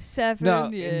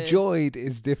 7 years. Enjoyed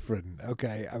is different.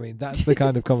 Okay, I mean, that's the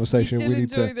kind of conversation we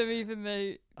need to them even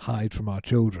though hide from our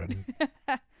children. Do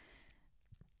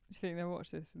you think they'll watch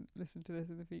this and listen to this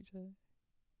in the future?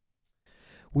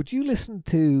 Would you listen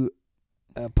to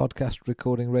a podcast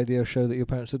recording radio show that your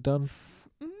parents had done?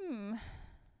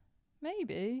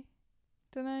 Maybe.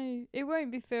 Don't know. It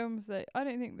won't be films that I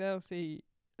don't think they'll see.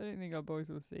 I don't think our boys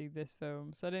will see this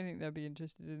film, so I don't think they'll be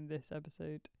interested in this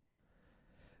episode.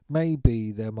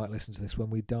 Maybe they might listen to this when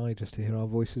we die just to hear our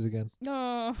voices again.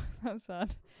 Oh, that's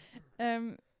sad.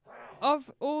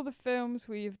 Of all the films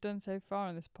we've done so far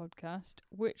on this podcast,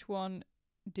 which one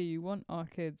do you want our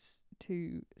kids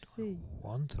to see? I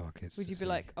want our kids Would to you see. be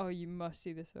like, oh, you must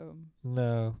see this film?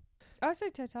 No. I'd say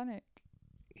Titanic.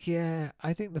 Yeah,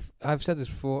 I think I've said this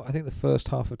before. I think the first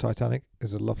half of Titanic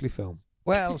is a lovely film.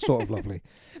 Well, sort of lovely.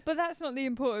 But that's not the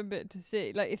important bit to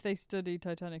see. Like, if they study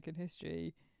Titanic in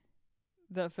history,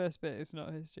 that first bit is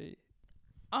not history.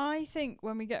 I think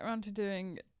when we get around to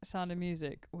doing Sound of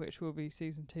Music, which will be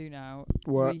season 2 now,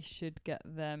 we should get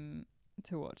them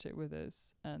to watch it with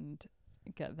us and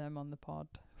get them on the pod.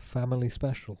 Family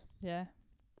special. Yeah.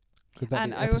 Could that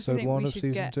And be I also episode think 1 we of should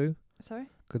season get- 2? Sorry?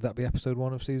 Could that be episode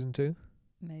 1 of season 2?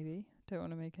 Maybe. Don't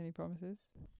want to make any promises.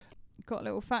 Got a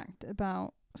little fact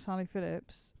about Sally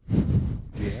Phillips.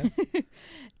 Yes.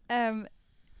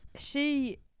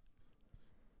 She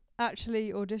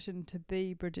actually auditioned to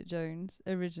be Bridget Jones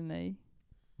originally,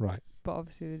 Right. but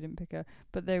obviously they didn't pick her.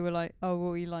 But they were like, "Oh,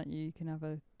 well, we like you. You can have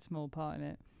a small part in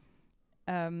it."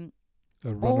 A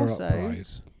runner-up Also,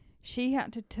 prize. she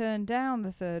had to turn down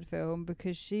the third film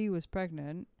because she was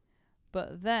pregnant.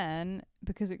 But then,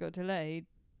 because it got delayed,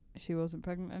 she wasn't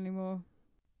pregnant anymore.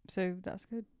 So that's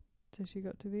good. So she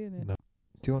got to be in it. No.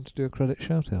 Do you want to do a credit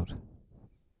shout-out?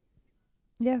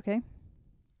 Yeah, okay.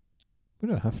 We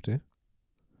don't have to.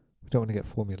 We don't want to get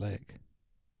formulaic.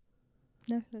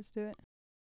 No, let's do it.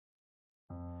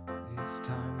 It's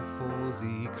time for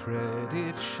the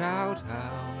credit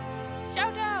shout-out.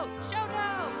 Shout out! Shout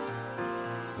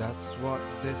out! That's what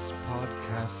this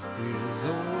podcast is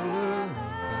all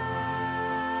about.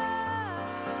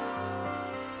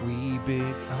 We big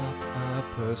up a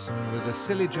person with a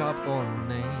silly job or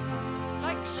name.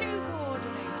 Like shoe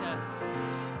coordinator.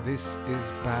 This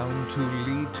is bound to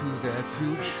lead to their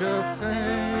future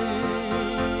fame.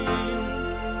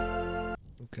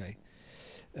 Okay.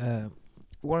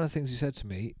 One of the things you said to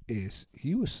me is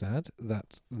you were sad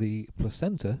that the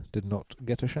placenta did not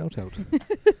get a shout out.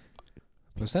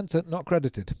 Placenta not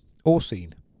credited or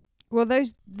seen. Well,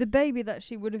 the baby that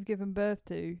she would have given birth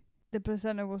to, the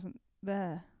placenta wasn't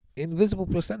there. Invisible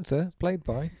placenta played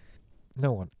by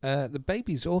no one. The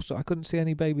babies also, I couldn't see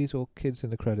any babies or kids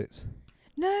in the credits.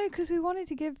 No, because we wanted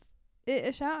to give it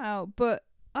a shout out, but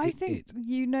I think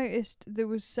you noticed there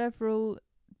was several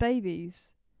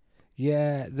babies.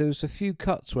 Yeah, there was a few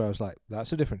cuts where I was like,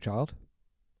 that's a different child.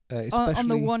 Especially On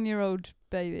the 1-year-old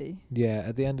baby. Yeah,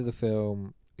 at the end of the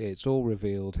film, it's all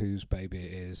revealed whose baby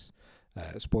it is.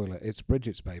 Spoiler, it's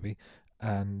Bridget's baby.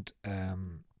 And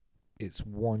it's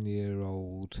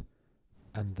 1-year-old.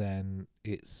 And then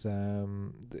it's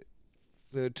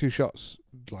the 2 shots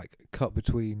like cut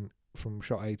between from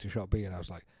shot A to shot B. And I was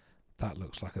like, that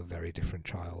looks like a very different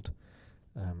child.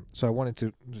 So I wanted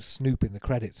to snoop in the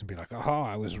credits and be like, oh,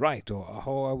 I was right, or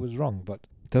oh, I was wrong, but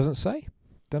it doesn't say.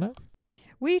 Don't know.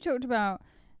 We talked about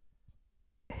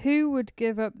who would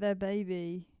give up their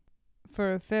baby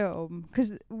for a film,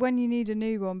 because when you need a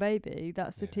newborn baby,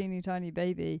 that's the teeny tiny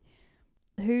baby.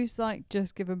 Who's like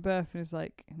just given birth and is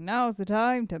like, now's the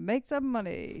time to make some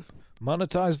money.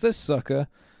 Monetize this sucker.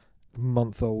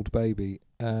 Month-old baby.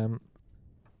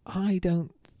 I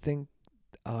don't think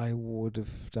I would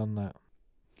have done that.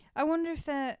 I wonder if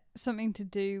they're something to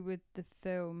do with the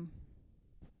film.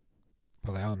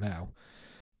 Well, they are now.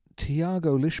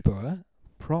 Tiago Lisboa,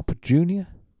 Prop Junior.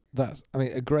 That's, I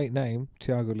mean, a great name,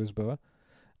 Tiago Lisboa,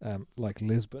 like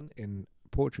Lisbon in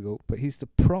Portugal. But he's the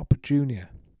Prop Junior.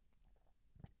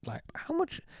 Like, how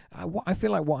much? I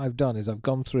feel like what I've done is I've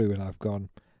gone through and I've gone,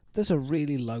 there's a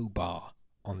really low bar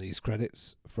on these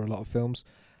credits for a lot of films.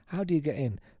 How do you get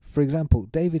in? For example,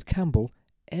 David Campbell,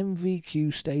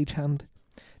 MVQ stagehand.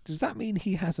 Does that mean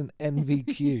he has an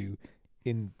NVQ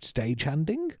in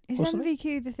stagehanding? Is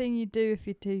NVQ the thing you do if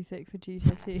you're too thick for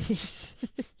GCSEs?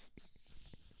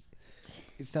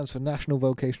 It stands for National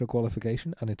Vocational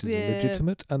Qualification, and it is a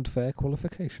legitimate and fair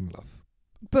qualification, love.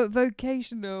 But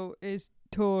vocational is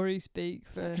Tory speak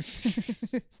for...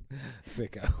 Thicko.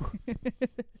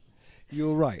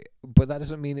 You're right, but that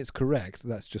doesn't mean it's correct.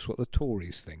 That's just what the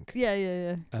Tories think.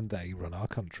 Yeah. And they run our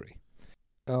country.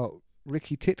 Oh,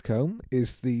 Ricky Titcombe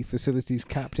is the facilities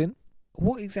captain.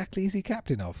 What exactly is he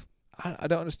captain of? I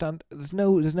don't understand. There's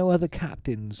no other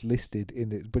captains listed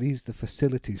in it, but he's the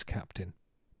facilities captain.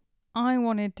 I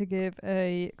wanted to give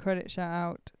a credit shout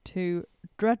out to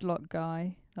Dreadlock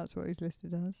Guy. That's what he's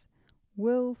listed as.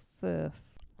 Will Firth.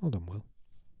 Hold on, Will.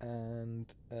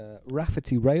 And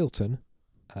Rafferty Railton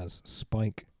as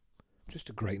Spike. Just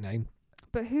a great name.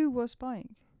 But who was Spike?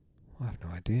 I have no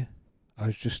idea. I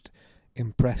was just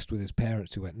impressed with his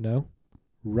parents who went, no,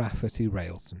 Rafferty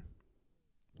Railton.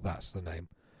 That's the name.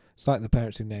 It's like the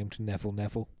parents who named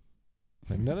Neville.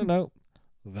 Like, no,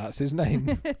 that's his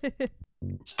name.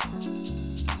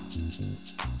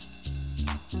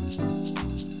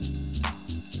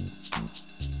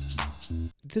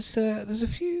 There's a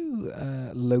few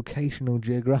locational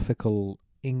geographical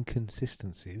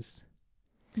inconsistencies.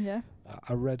 Yeah.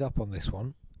 I read up on this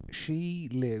one. She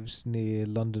lives near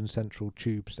London Central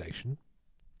Tube Station,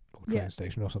 or train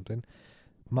station or something.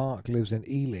 Mark lives in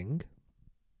Ealing.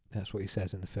 That's what he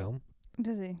says in the film.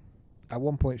 Does he? At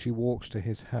one point she walks to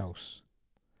his house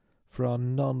For our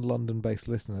non-London-based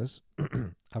listeners,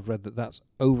 I've read that that's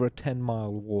over a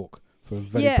 10-mile walk for a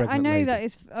very pregnant I know lady. that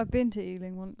is. I've been to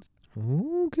Ealing once.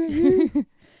 Okay.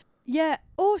 Yeah.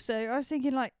 Also, I was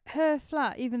thinking like her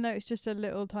flat, even though it's just a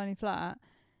little tiny flat,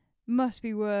 must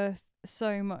be worth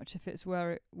so much if it's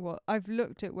where it. What I've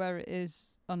looked at where it is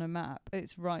on a map.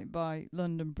 It's right by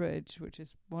London Bridge, which is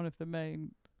one of the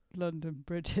main London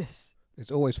bridges.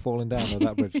 It's always falling down on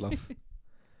that bridge, love.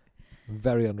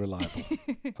 Very unreliable.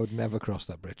 I would never cross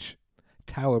that bridge.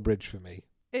 Tower Bridge for me.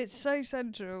 It's so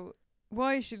central.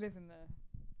 Why is she living there?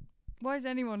 Why is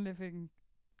anyone living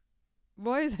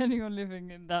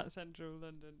in that central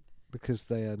London? Because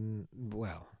they are,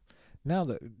 well, now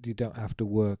that you don't have to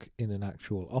work in an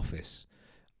actual office,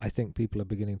 I think people are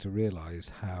beginning to realise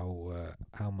how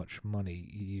much money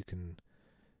you can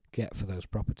get for those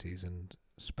properties and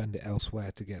spend it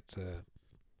elsewhere to get a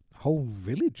whole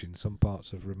village in some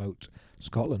parts of remote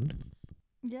Scotland.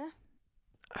 Yeah.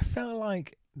 I felt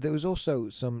like there was also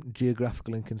some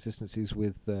geographical inconsistencies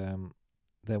with them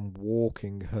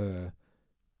walking her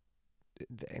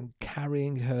and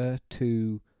carrying her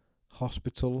to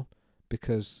hospital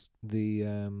because the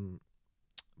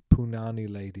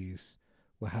Punani ladies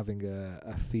were having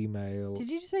a female... Did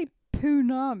you say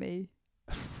Punami?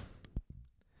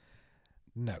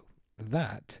 No,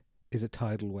 that is a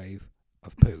tidal wave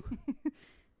of poo.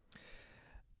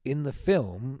 In the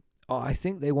film, I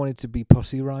think they wanted to be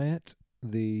Pussy Riot,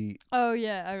 the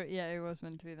it was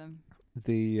meant to be them.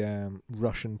 The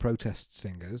Russian protest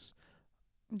singers.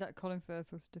 That Colin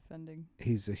Firth was defending.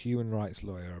 He's a human rights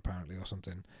lawyer, apparently, or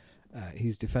something.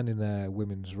 He's defending their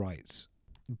women's rights.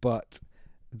 But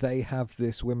they have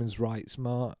this women's rights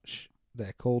march.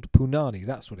 They're called Punani.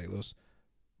 That's what it was.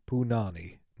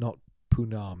 Punani, not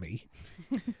Punami.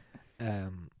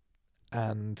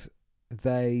 And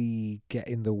they get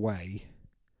in the way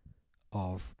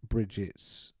of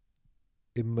Bridget's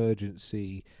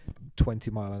emergency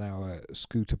 20-mile-an-hour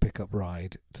scooter pickup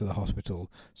ride to the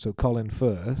hospital. So Colin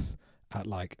Firth, at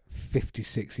like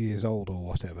 56 years old or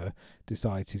whatever,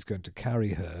 decides he's going to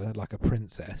carry her like a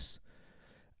princess.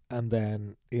 And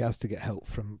then he has to get help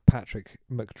from Patrick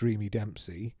McDreamy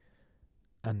Dempsey,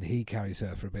 and he carries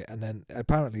her for a bit. And then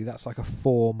apparently that's like a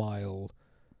 4-mile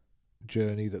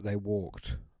journey that they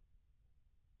walked.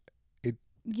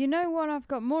 You know what I've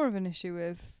got more of an issue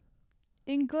with?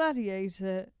 In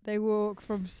Gladiator, they walk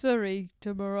from Surrey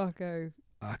to Morocco.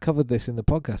 I covered this in the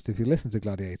podcast. If you listen to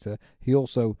Gladiator, he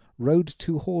also rode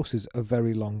 2 horses a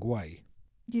very long way.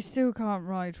 You still can't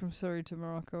ride from Surrey to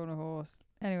Morocco on a horse.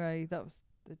 Anyway, that was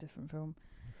a different film.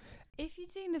 If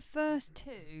you'd seen the first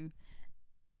 2,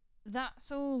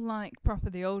 that's all like proper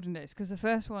the olden days, because the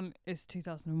first one is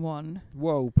 2001.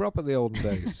 Whoa, proper the olden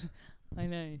days. I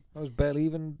know. I was barely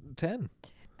even 10.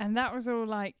 And that was all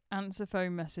like answer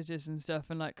phone messages and stuff,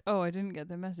 and like, oh, I didn't get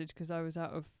the message because I was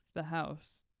out of the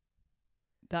house.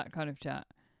 That kind of chat.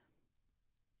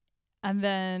 And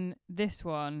then this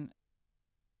one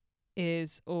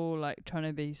is all like trying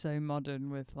to be so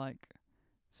modern with like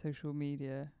social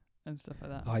media and stuff like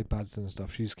that. iPads and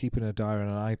stuff. She's keeping her diary on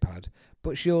an iPad,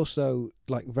 but she also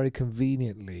like very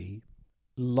conveniently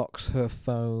locks her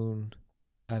phone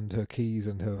and her keys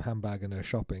and her handbag and her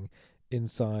shopping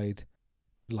inside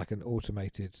like an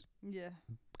automated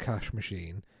cash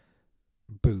machine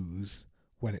booth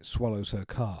when it swallows her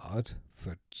card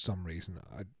for some reason.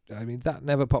 I mean, that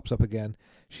never pops up again.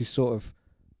 She's sort of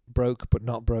broke but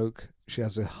not broke. She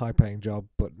has a high-paying job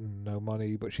but no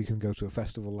money, but she can go to a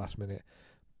festival last minute.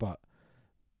 But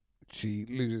she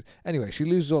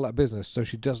loses all that business, so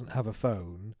she doesn't have a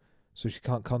phone, so she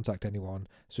can't contact anyone.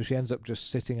 So she ends up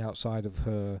just sitting outside of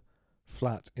her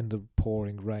flat in the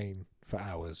pouring rain for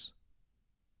hours.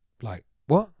 Like,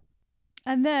 what?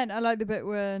 And then I like the bit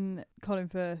when Colin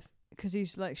Firth, because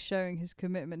he's like showing his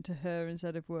commitment to her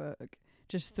instead of work,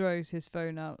 just throws his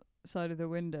phone outside of the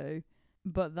window,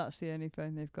 but that's the only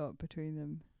phone they've got between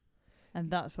them.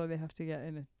 And that's why they have to get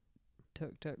in a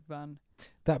tuk-tuk van.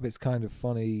 That bit's kind of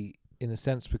funny in a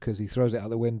sense because he throws it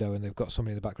out the window and they've got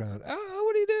somebody in the background going, oh,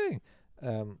 what are you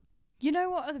doing? You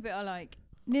know what other bit I like?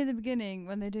 Near the beginning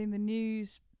when they're doing the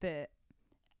news bit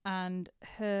and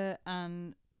her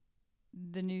and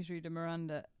the newsreader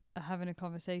Miranda are having a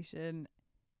conversation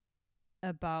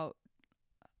about,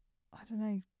 I don't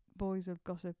know, boys or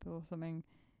gossip or something,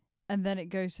 and then it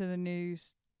goes to the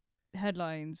news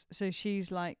headlines. So she's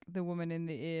like the woman in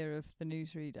the ear of the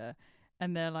newsreader,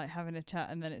 and they're like having a chat,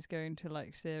 and then it's going to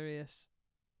like serious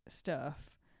stuff.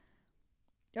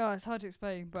 Oh, it's hard to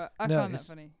explain, but I found that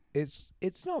funny.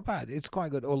 It's not bad. It's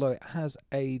quite good, although it has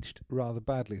aged rather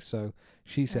badly. So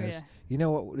she says, you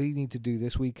know what we need to do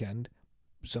this weekend?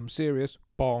 some serious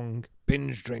bong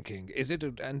binge drinking. Is it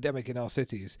an endemic in our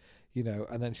cities?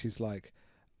 And then she's like,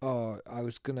 oh, I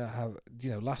was going to have,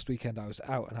 last weekend I was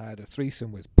out and I had a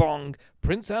threesome with bong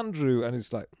Prince Andrew. And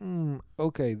it's like,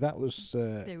 okay, that was...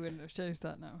 they wouldn't have chosen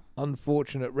that now.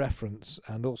 Unfortunate reference.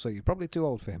 And also, you're probably too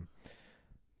old for him.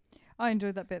 I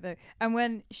enjoyed that bit, though. And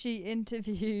when she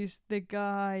interviews the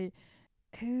guy...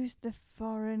 Who's the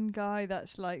foreign guy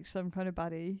that's like some kind of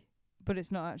baddie, but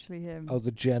it's not actually him? Oh, the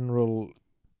general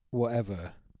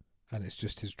whatever. And it's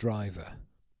just his driver.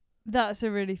 That's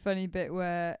a really funny bit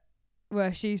where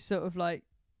she's sort of like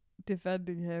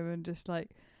defending him and just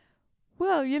like,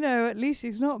 well, at least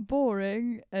he's not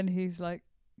boring, and he's like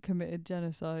committed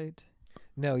genocide.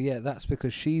 No, yeah, that's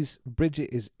because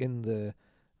Bridget is in the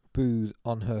booth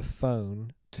on her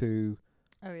phone to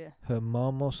her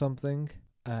mum or something,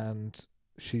 and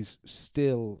she's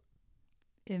still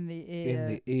in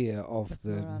the ear of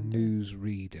the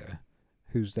newsreader,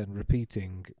 who's then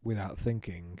repeating without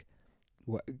thinking.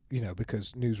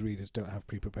 Because newsreaders don't have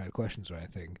pre-prepared questions or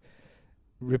anything,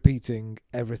 repeating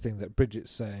everything that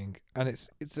Bridget's saying, and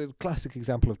it's a classic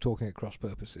example of talking at cross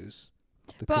purposes.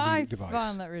 But I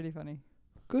found that really funny.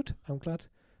 Good, I'm glad.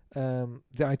 The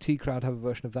IT Crowd have a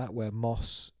version of that where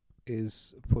Moss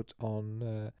is put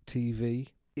on TV.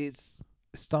 It's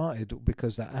started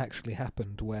because that actually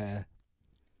happened, where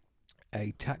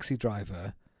a taxi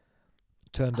driver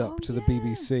turned up to the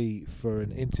BBC for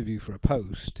an interview for a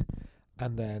post,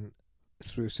 and then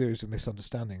through a series of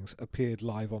misunderstandings appeared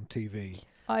live on TV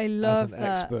as an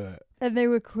expert. And they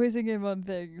were quizzing him on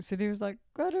things, and he was like,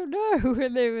 I don't know.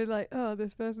 And they were like, oh,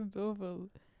 this person's awful.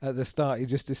 At the start, he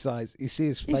just decides, you see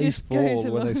his face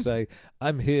fall when they say,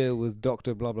 I'm here with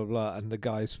Dr. blah, blah, blah, and the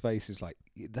guy's face is like,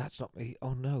 that's not me.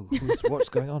 Oh, no. What's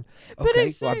going on? But okay,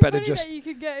 it's so well, I better funny just... that you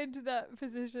could get into that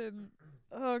position.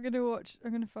 Oh, I'm going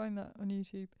to find that on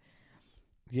YouTube.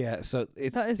 Yeah, so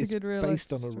it's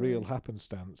based on a real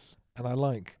happenstance. And I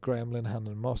like Graham Linehan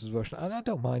and Moss's version. And I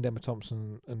don't mind Emma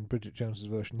Thompson and Bridget Jones's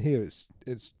version here.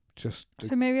 It's just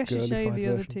so maybe I should show you the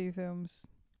other two films.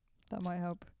 That might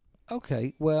help.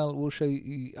 Okay, well, I'll show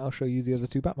you the other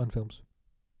two Batman films.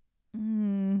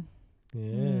 Yeah.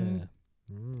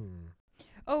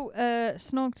 Oh,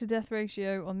 snog to death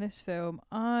ratio on this film.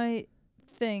 I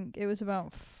think it was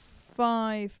about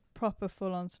 5 proper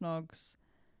full-on snogs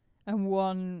and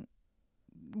one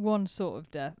sort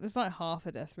of death. It's like half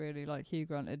a death, really. Like Hugh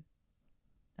Grant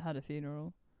had a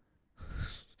funeral.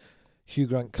 Hugh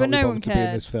Grant can't be bothered to be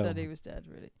in this film. But no one cared that he was dead,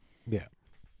 really. Yeah.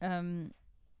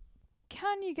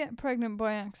 Can you get pregnant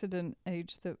by accident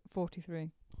aged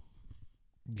 43?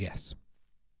 Yes.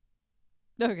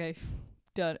 Okay.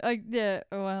 Done.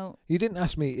 Well... You didn't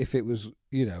ask me if it was,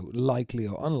 likely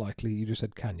or unlikely. You just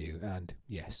said, can you? And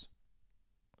yes.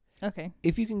 Okay.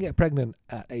 If you can get pregnant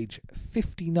at age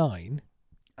 59...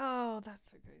 Oh,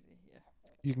 that's so crazy, yeah.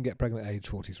 You can get pregnant at age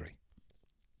 43.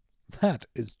 That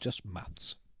is just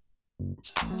maths.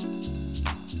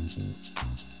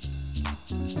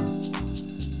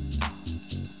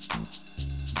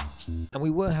 And we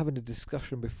were having a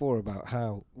discussion before about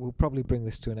how we'll probably bring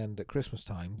this to an end at Christmas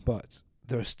time, but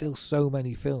there are still so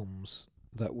many films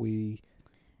that we...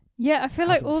 Yeah, I feel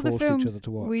like all the films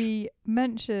we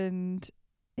mentioned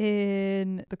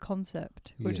in The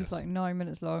Concept, which is like 9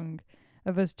 minutes long,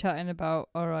 of us chatting about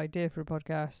our idea for a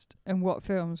podcast and what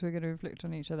films we're going to inflict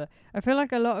on each other. I feel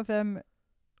like a lot of them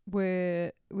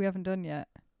we haven't done yet,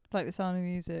 like The Sound of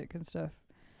Music and stuff.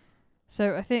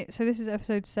 So this is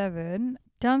episode 7.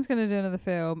 Dan's going to do another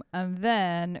film, and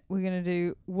then we're going to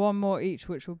do one more each,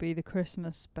 which will be the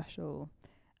Christmas special.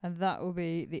 And that will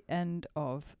be the end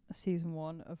of season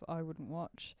 1 of I Wouldn't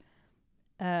Watch.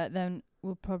 Then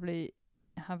we'll probably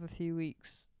have a few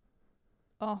weeks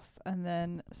off and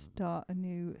then start a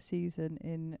new season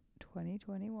in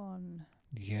 2021.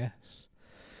 Yes.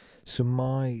 So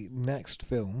my next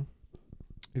film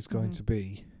is going to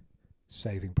be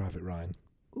Saving Private Ryan.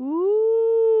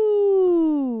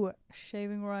 Ooh!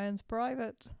 Shaving Ryan's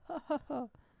Private.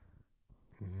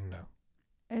 No.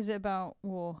 Is it about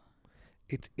war?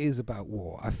 It is about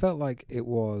war. I felt like it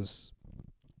was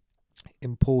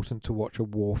important to watch a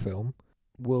war film.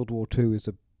 World War II is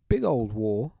a big old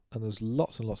war, and there's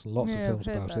lots and lots and lots of films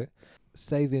about it.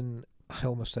 I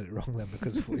almost said it wrong then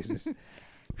because of what it is.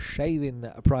 Shaving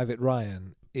Private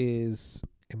Ryan is,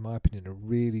 in my opinion, a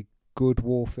really good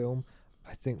war film.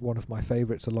 I think one of my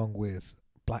favourites, along with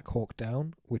Black Hawk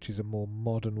Down, which is a more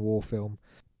modern war film.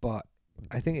 But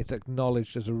I think it's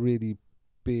acknowledged as a really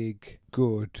big,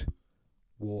 good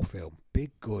war film.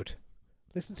 Big, good.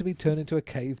 Listen to me turn into a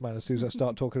caveman as soon as I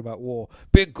start talking about war.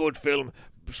 Big, good film.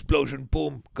 Explosion,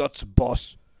 boom, guts,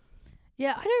 boss.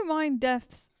 Yeah, I don't mind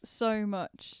deaths so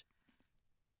much.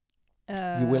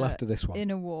 You will after this one.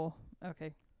 In a war.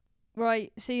 Okay.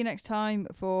 Right, see you next time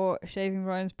for Shaving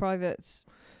Ryan's Privates.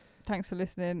 Thanks for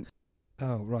listening.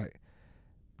 Oh, right.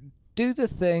 Do the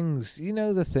things. You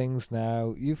know the things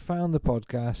now. You've found the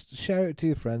podcast. Share it to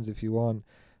your friends if you want.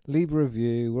 Leave a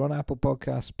review. We're on Apple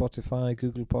Podcasts, Spotify,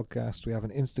 Google Podcasts. We have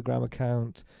an Instagram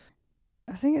account.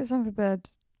 I think it's time for bed.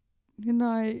 Good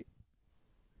night.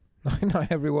 Night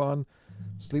night, everyone.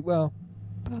 Sleep well.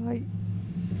 Bye.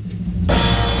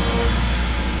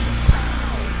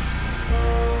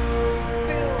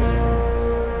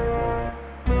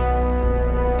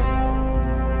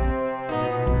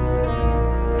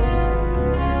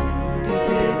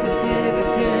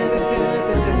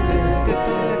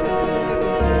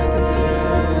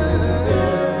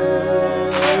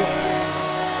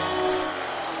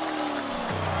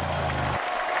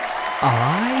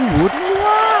 I wouldn't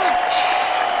watch.